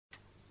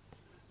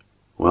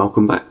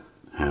Welcome back.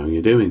 How are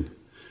you doing?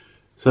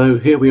 So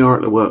here we are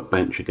at the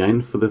workbench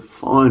again for the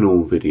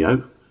final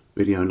video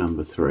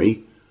number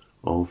 3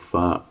 of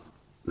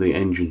the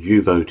engines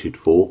you voted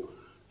for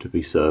to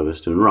be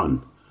serviced and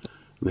run.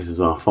 This is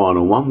our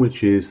final one,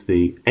 which is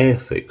the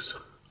Airfix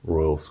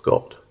Royal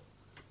Scot.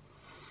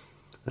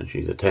 And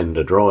she's a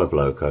tender drive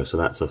loco, so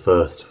that's a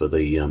first for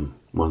the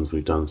ones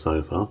we've done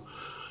so far.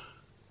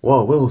 What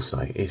I will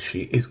say is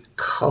she is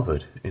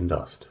covered in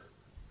dust.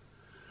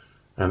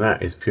 And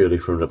that is purely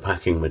from the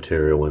packing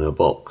material in her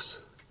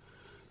box.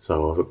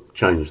 So I've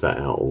changed that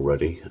out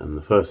already, and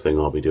the first thing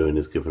I'll be doing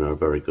is giving her a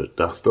very good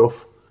dust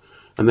off,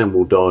 and then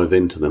we'll dive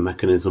into the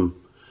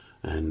mechanism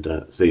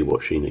and see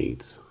what she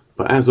needs.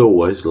 But as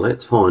always,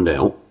 let's find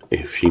out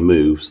if she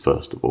moves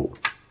first of all.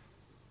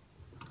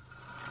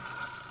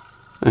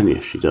 And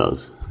yes, she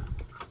does.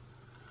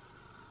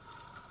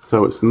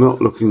 So it's not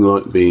looking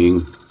like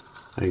being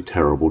a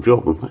terrible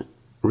job. In fact,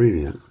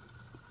 really, that's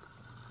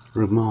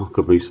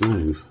remarkably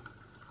smooth.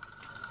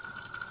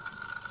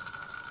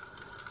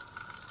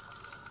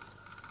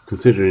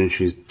 Considering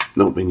she's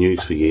not been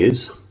used for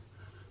years.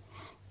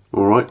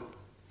 Alright,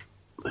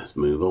 let's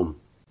move on.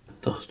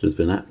 Dust has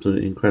been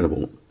absolutely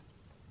incredible.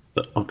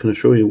 But I can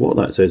assure you what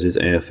that says is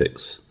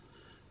Airfix.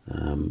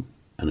 And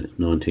it's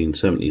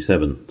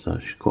 1977, so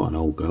she's quite an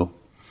old girl.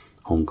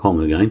 Hong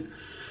Kong again.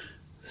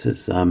 This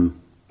is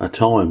a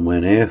time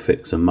when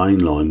Airfix and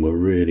Mainline were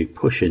really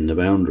pushing the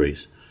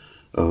boundaries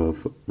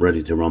of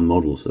ready-to-run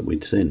models that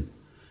we'd seen.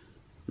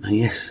 Now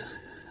yes,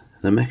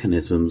 the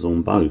mechanisms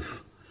on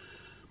both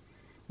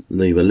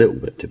leave a little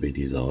bit to be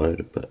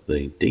desired, but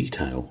the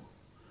detail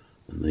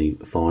and the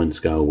fine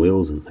scale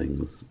wheels and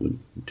things we'd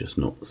just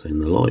not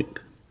seen the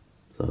like.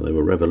 So they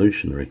were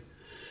revolutionary.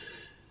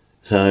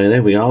 So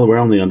there we are, we're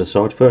on the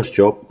underside. First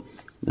job,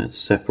 let's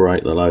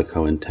separate the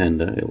loco and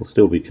tender. It will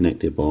still be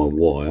connected by a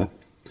wire.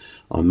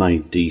 I may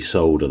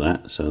desolder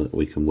that so that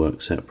we can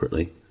work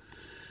separately,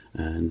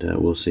 and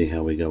we'll see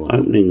how we go on.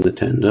 Opening the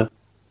tender,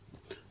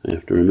 I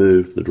have to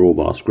remove the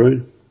drawbar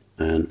screw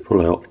and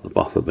pull out the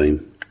buffer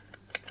beam.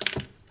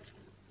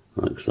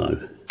 Like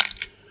so.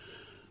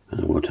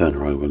 And we'll turn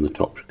her over and the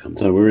top should come.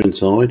 So we're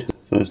inside.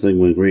 First thing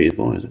we're greeted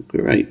by is a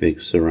great big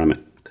ceramic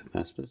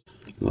capacitor.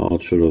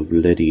 Large sort of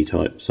leady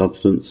type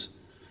substance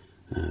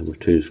with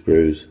 2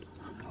 screws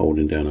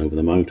holding down over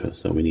the motor.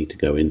 So we need to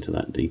go into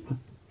that deeper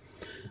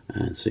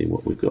and see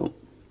what we've got.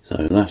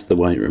 So that's the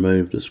weight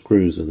removed. The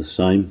screws are the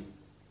same.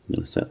 I'm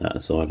going to set that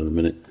aside in a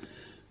minute.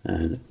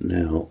 And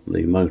now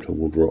the motor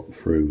will drop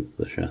through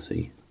the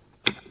chassis,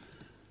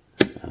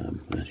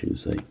 as you can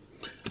see.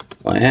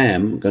 I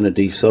am going to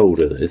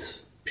desolder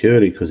this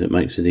purely because it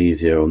makes it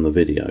easier on the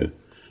video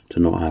to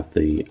not have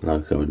the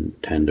loco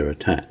and tender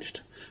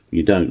attached.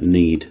 You don't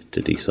need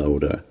to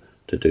desolder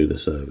to do the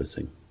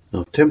servicing.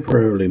 I've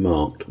temporarily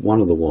marked one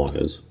of the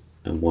wires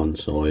and one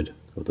side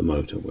of the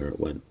motor where it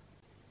went.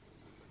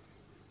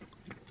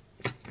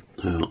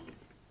 Now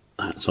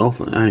that's off,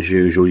 and as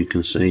usual you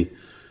can see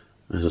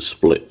there's a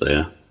split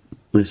there.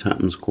 This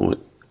happens quite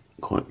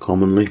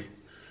commonly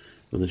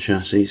with the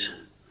chassis.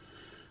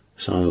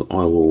 So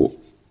I will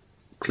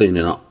clean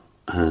it up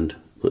and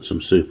put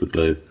some super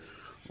glue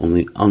on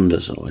the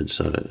underside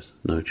so there's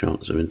no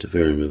chance of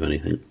interfering with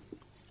anything.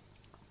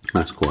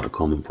 That's quite a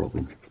common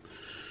problem.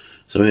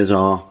 So here's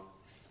our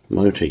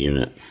motor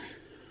unit.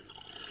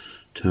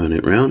 Turn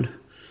it round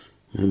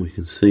and we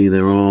can see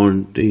there are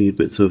indeed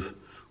bits of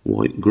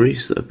white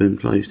grease that have been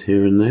placed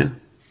here and there.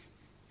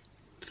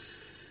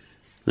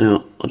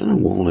 Now I don't know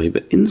why,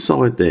 but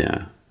inside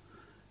there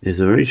is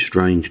a very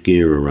strange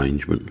gear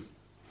arrangement.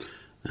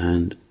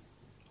 And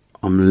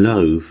I'm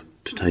loath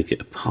to take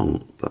it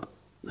apart, but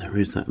there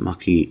is that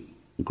mucky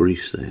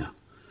grease there.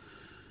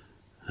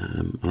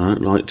 I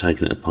don't like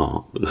taking it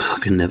apart because I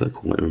can never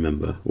quite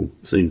remember or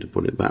seem to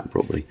put it back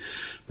properly.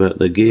 But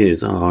the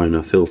gears are in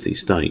a filthy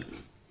state.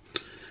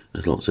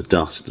 There's lots of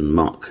dust and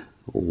muck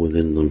all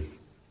within them.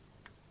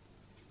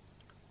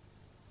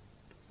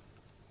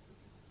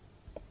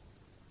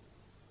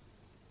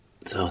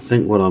 So I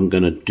think what I'm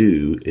going to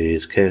do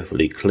is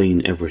carefully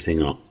clean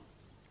everything up.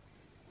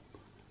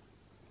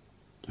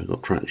 I've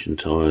got traction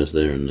tyres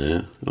there and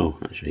there. Oh,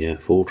 actually, yeah,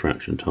 4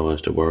 traction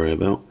tyres to worry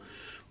about,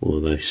 although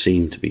they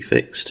seem to be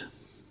fixed.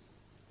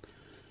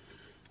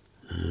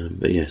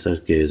 But yes, those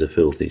gears are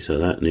filthy, so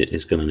that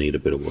is going to need a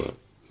bit of work.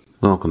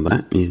 Welcome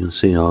back. You can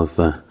see I've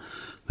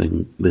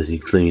been busy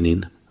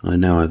cleaning. I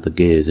now have the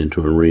gears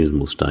into a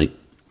reasonable state.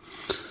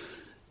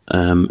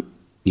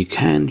 You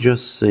can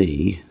just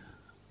see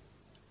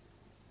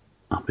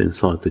up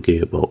inside the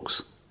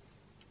gearbox,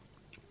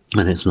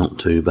 and it's not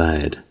too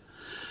bad.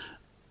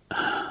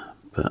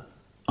 But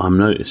I'm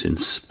noticing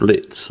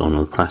splits on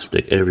the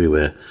plastic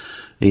everywhere,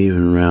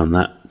 even around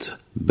that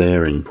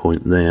bearing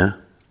point there.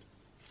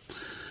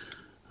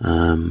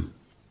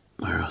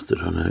 Where else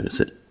did I notice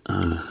it?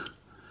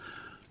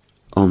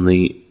 On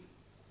the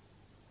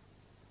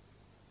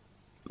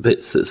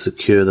bits that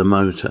secure the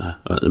motor,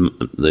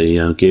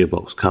 the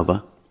gearbox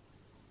cover,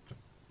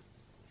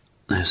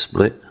 they're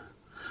split.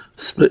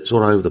 Splits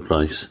all over the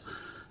place.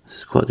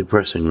 It's quite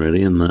depressing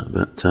really, isn't it?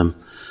 But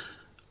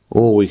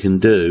all we can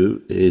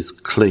do is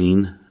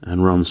clean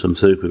and run some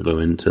super glue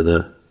into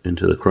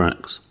the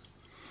cracks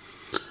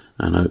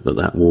and hope that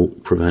that will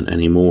prevent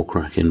any more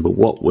cracking. But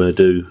what we'll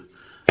do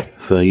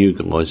for you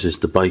guys is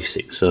the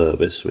basic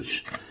service,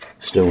 which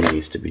still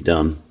needs to be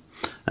done,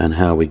 and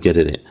how we get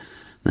at it.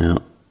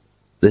 Now,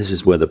 this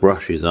is where the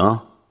brushes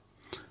are,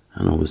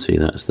 and obviously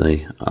that's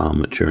the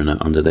armature and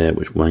that under there,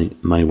 which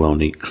may well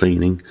need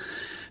cleaning.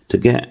 To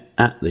get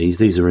at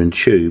these are in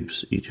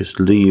tubes. You just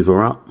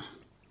lever up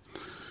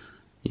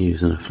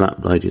using a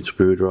flat bladed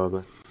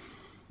screwdriver.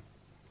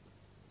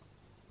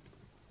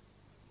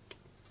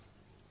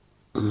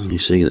 You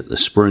see that the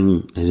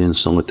spring is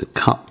inside the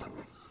cup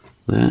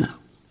there.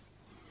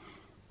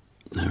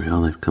 There we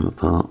are, they've come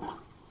apart.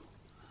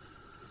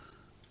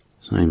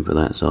 Same for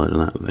that side,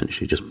 and that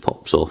eventually just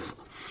pops off.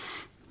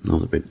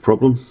 Not a big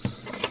problem.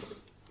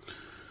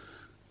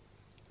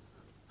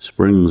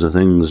 Springs are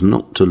things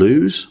not to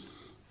lose.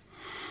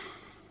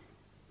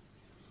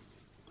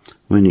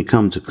 When you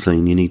come to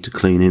clean, you need to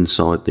clean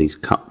inside these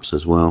cups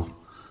as well,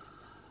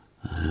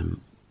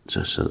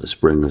 just so the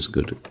spring has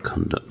good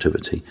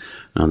conductivity.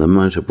 Now the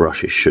motor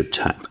brushes should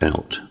tap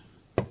out.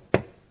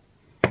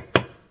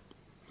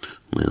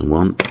 There's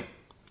one.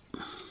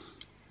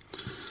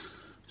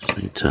 Just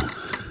need to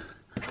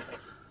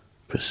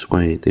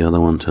persuade the other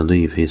one to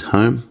leave his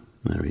home.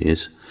 There he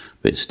is.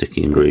 A bit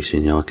sticky and greasy,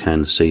 and I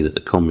can see that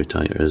the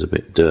commutator is a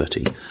bit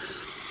dirty.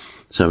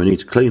 So we need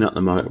to clean up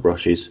the motor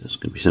brushes. It's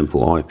going to be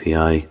simple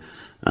IPA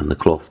and the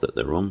cloth that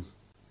they're on.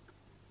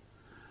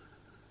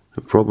 The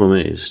problem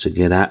is, to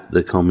get at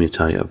the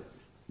commutator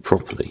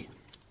properly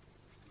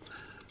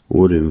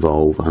would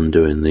involve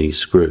undoing these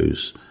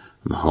screws,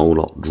 and the whole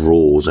lot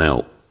draws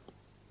out.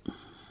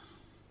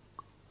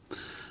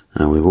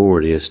 Now we've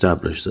already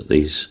established that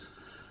these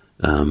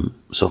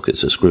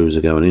sockets of screws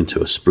are going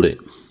into a split,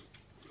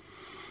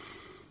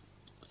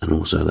 and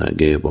also that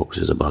gearbox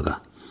is a bugger.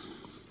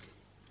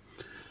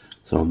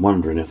 So I'm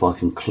wondering if I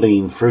can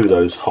clean through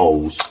those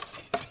holes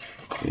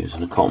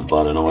using a cotton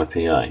bud and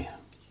IPA.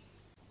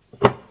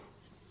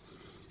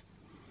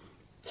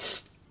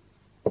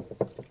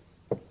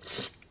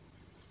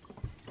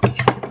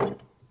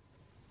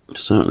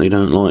 Certainly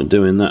don't like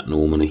doing that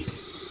normally.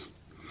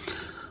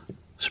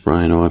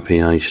 Spraying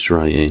IPA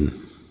straight in.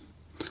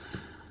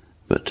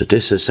 But to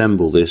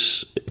disassemble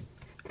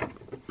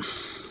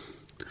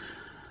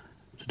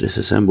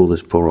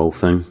this poor old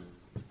thing.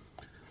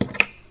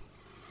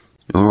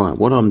 Alright,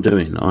 what I'm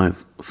doing,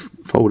 I've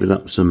folded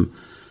up some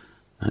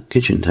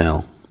kitchen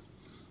towel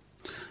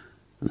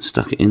and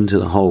stuck it into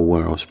the hole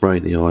where I've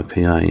sprayed the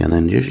IPA, and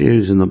then just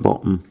using the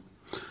bottom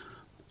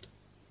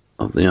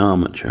of the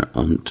armature,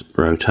 I'm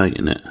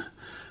rotating it,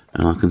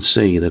 and I can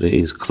see that it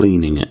is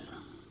cleaning it.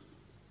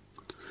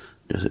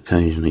 Just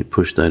occasionally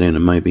push that in,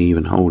 and maybe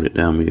even hold it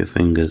down with your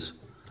fingers.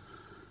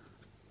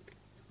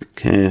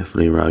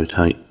 Carefully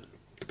rotate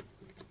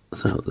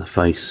so that the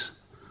face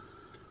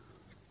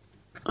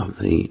of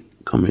the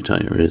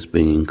commutator is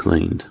being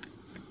cleaned.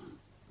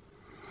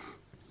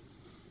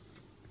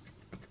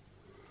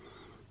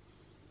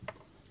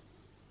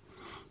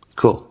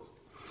 Cool.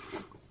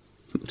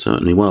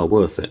 Certainly well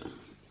worth it.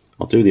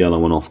 I'll do the other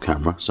one off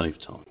camera, save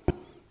time.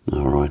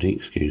 Alrighty,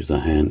 excuse the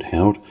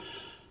handheld.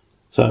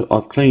 So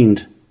I've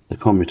cleaned the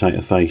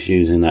commutator face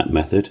using that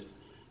method,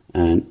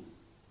 and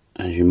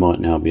as you might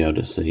now be able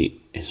to see,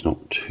 it's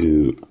not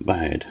too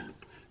bad.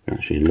 You're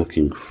actually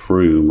looking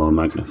through my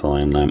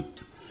magnifying lamp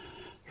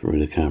through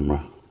the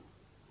camera.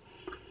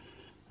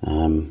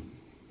 And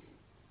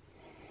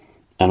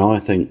I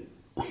think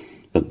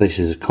that this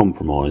is a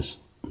compromise.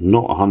 I'm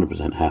not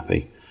 100%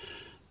 happy,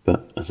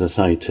 but as I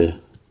say, to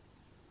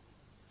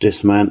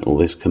dismantle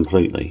this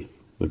completely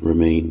would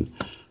mean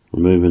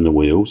removing the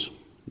wheels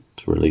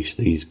to release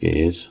these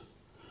gears,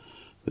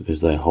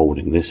 because they're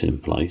holding this in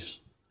place.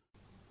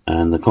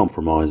 And the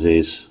compromise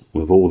is,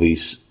 with all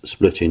these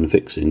split-in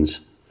fixings,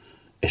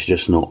 it's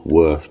just not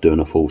worth doing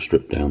a full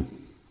strip down.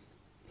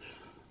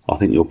 I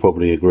think you'll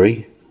probably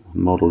agree, a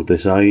model of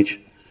this age,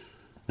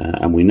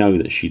 and we know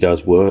that she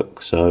does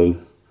work, so,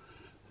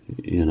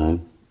 you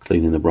know,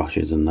 cleaning the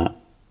brushes and that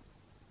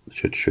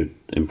should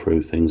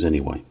improve things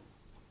anyway.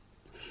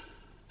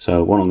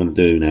 So what I'm going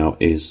to do now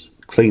is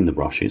clean the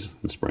brushes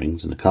and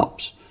springs and the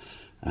cups,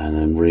 and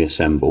then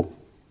reassemble,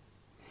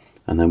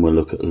 and then we'll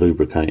look at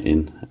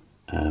lubricating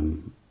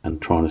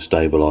and trying to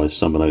stabilise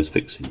some of those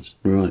fixings.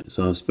 Right,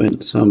 so I've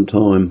spent some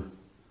time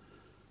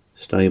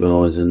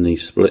stabilising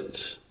these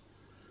splits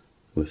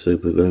with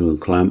super glue and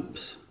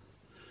clamps,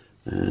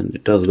 and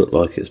it does look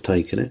like it's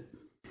taken it,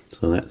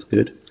 so that's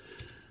good.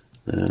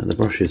 The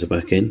brushes are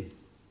back in.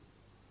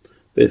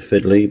 Bit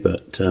fiddly,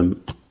 but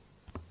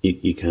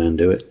you can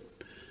do it.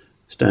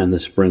 Stand the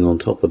spring on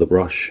top of the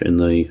brush in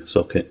the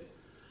socket,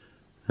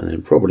 and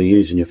then probably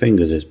using your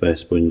fingers is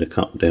best. Bring the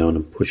cup down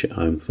and push it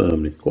home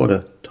firmly. Quite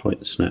a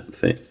tight snap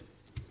fit.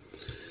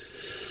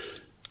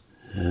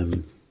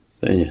 But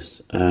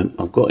yes,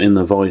 I've got in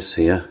the vise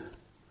here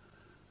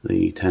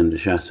the tender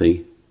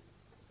chassis,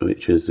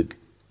 which is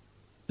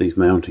these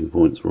mounting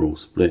points were all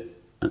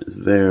split, and it's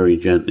very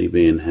gently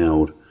being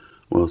held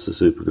whilst the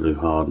super glue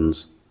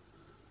hardens,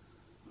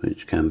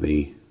 which can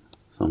be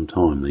some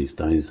time these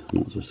days,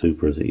 not so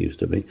super as it used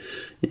to be.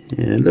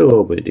 Yeah, a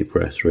little bit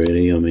depressed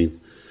really. I mean,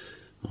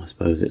 I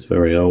suppose it's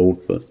very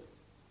old, but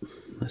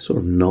that sort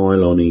of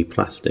nylon-y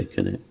plastic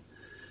in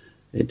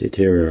it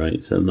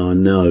deteriorates, and I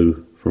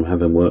know from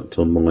having worked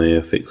on my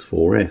Airfix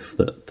 4F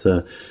that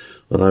the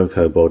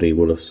loco body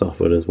will have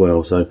suffered as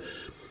well. So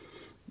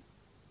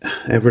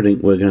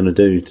everything we're going to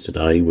do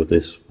today with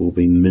this will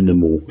be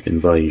minimal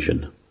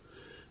invasion,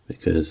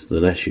 because the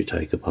less you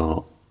take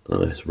apart, the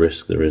less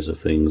risk there is of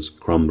things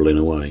crumbling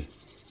away.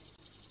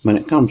 When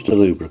it comes to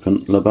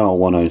lubricant, Laval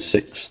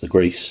 106, the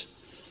grease,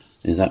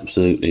 is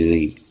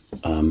absolutely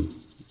the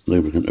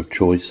lubricant of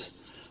choice.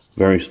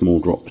 Very small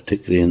drop,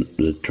 particularly in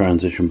the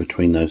transition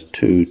between those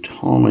two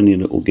tiny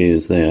little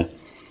gears there,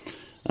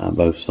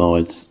 both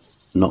sides,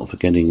 not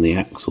forgetting the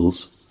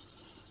axles,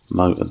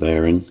 motor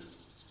bearing.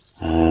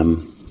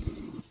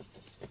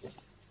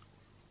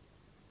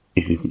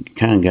 You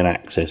can get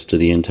access to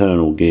the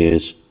internal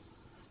gears,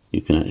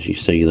 you can actually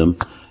see them,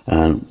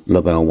 and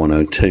Laval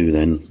 102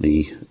 then,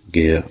 the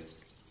gear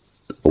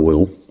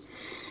oil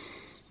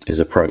is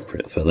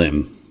appropriate for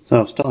them. So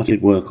I've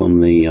started work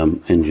on the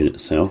engine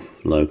itself,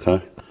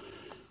 loco,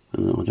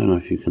 and I don't know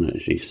if you can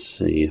actually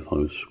see if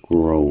I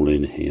scroll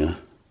in here.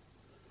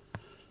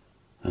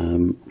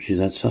 She's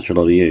had such a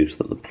lot of use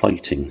that the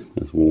plating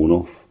has worn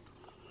off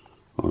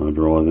on her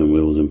driving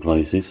wheels in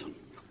places.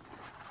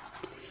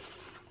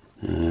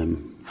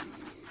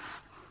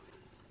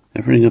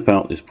 Everything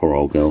about this poor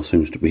old girl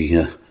seems to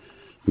be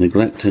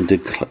neglected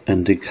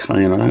and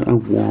decaying. I don't know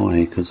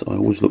why, because I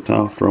always looked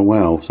after her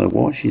well, so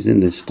why she's in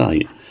this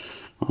state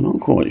I'm not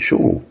quite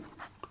sure.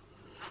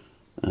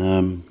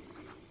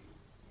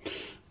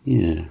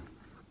 Yeah,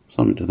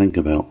 something to think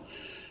about.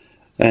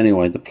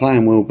 Anyway, the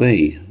plan will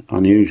be,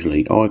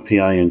 unusually,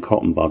 IPA and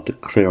cotton bud to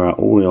clear out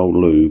all the old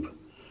lube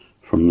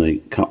from the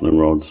coupling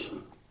rods,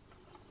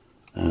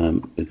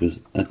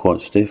 because they're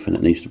quite stiff and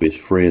it needs to be as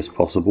free as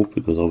possible,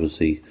 because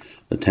obviously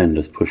the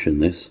tender's pushing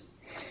this.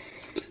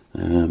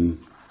 I'm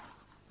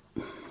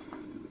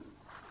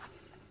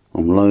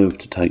loath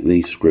to take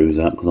these screws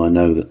out because I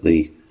know that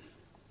the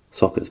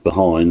sockets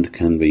behind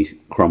can be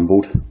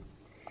crumbled,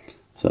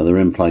 so they're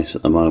in place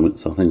at the moment,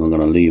 so I think I'm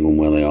going to leave them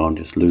where they are and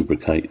just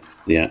lubricate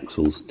the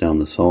axles down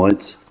the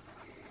sides.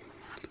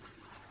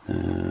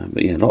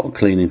 But yeah, a lot of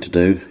cleaning to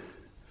do,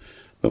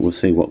 but we'll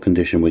see what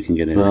condition we can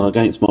get in. Well,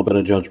 against my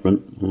better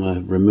judgment,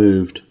 I've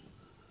removed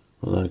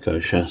the loco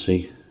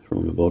chassis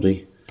from the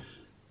body,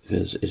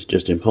 because it's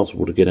just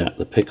impossible to get out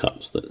the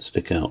pickups that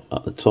stick out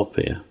at the top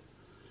here,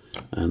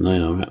 and they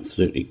are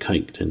absolutely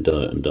caked in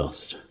dirt and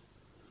dust,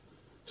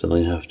 so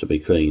they have to be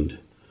cleaned.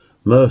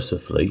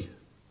 Mercifully,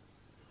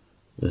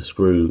 the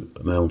screw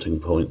mounting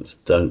points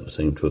don't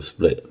seem to have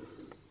split,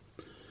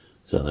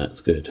 so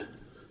that's good.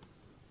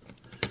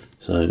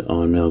 So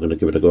I'm now going to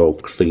give it a good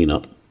old clean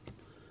up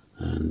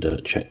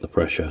and check the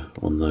pressure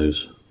on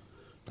those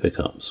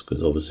pickups,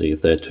 because obviously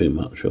if they're too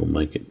much it'll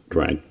make it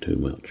drag too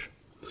much.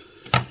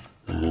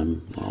 I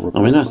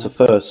mean, that's the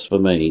first for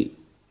me.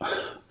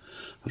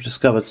 I've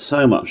discovered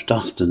so much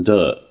dust and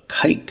dirt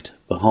caked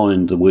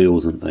behind the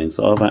wheels and things,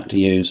 so I've had to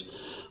use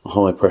a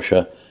high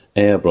pressure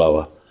air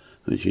blower,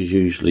 which is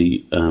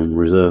usually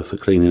reserved for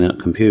cleaning out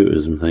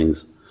computers and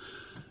things,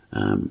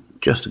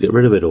 just to get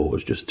rid of it all. It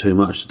was just too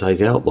much to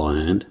take out by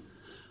hand.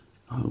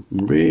 I'm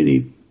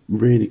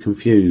really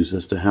confused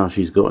as to how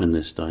she's got in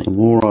this state. The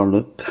more I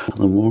look,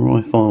 the more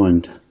I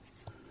find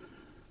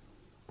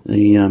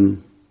the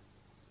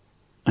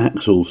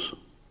axles,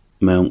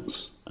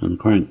 mounts and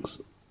cranks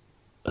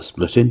are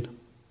splitting,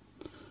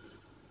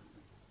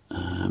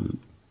 and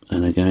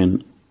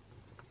again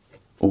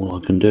all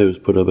I can do is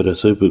put a bit of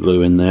super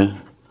glue in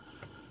there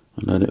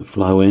and let it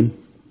flow in.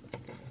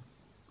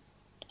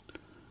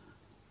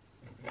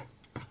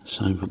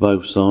 Same for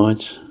both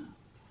sides.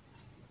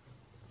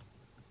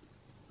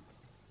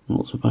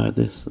 Not so bad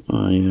this.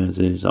 Oh yeah, it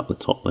is up the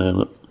top there,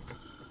 look,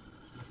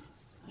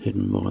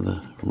 hidden by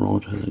the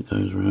rod as it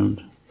goes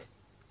around.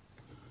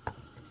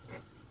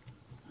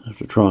 I have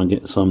to try and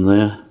get some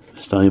there,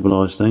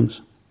 stabilise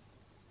things.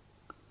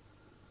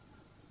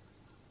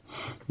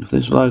 If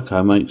this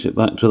loco makes it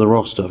back to the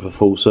roster for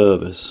full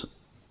service,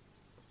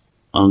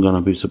 I'm going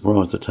to be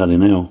surprised to tell you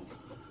now.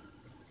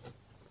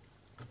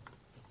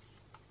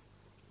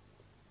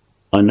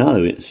 I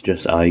know it's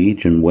just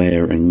age and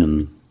wearing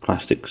and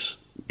plastics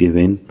give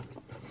in,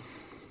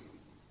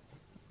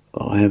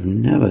 but I have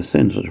never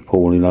seen such a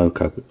poorly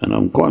loco, and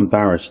I'm quite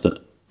embarrassed that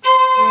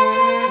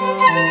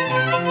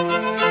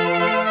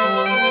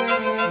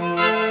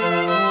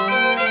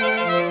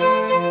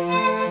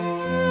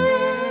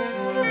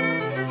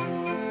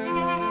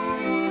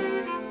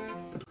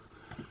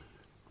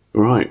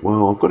Right,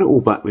 well, I've got it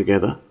all back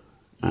together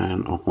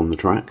and up on the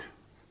track.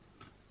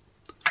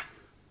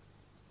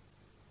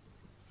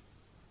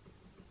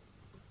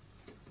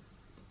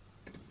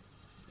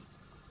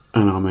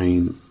 And I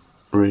mean,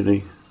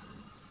 really,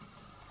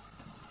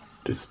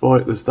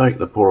 despite the state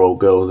the poor old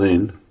girl's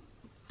in,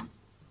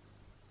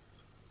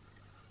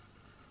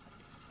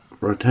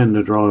 for a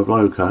tender drive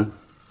loco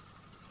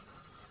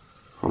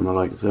from the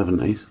late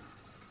 70s.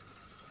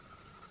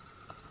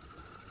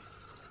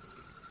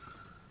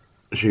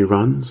 She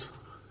runs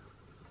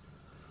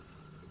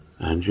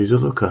and she's a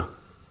looker.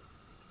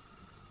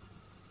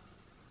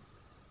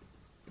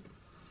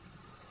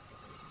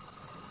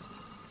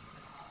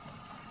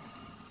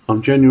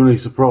 I'm genuinely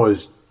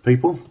surprised,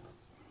 people.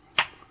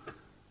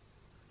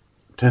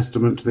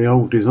 Testament to the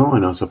old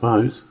design, I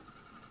suppose.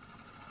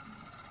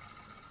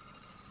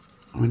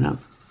 I mean,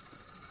 that's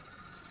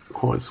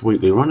quite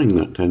sweetly running,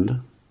 that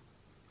tender.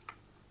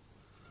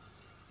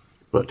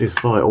 But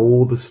despite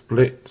all the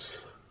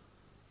splits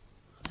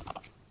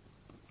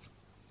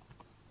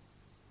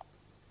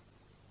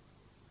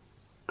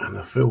and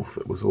the filth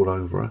that was all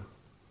over her,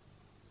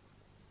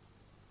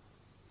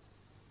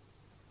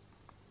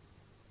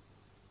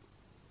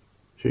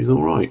 she's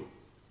alright.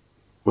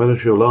 Whether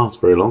she'll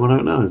last very long, I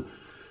don't know.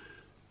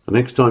 The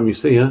next time you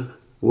see her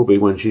will be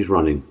when she's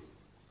running.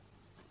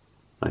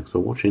 Thanks for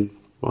watching.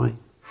 Bye.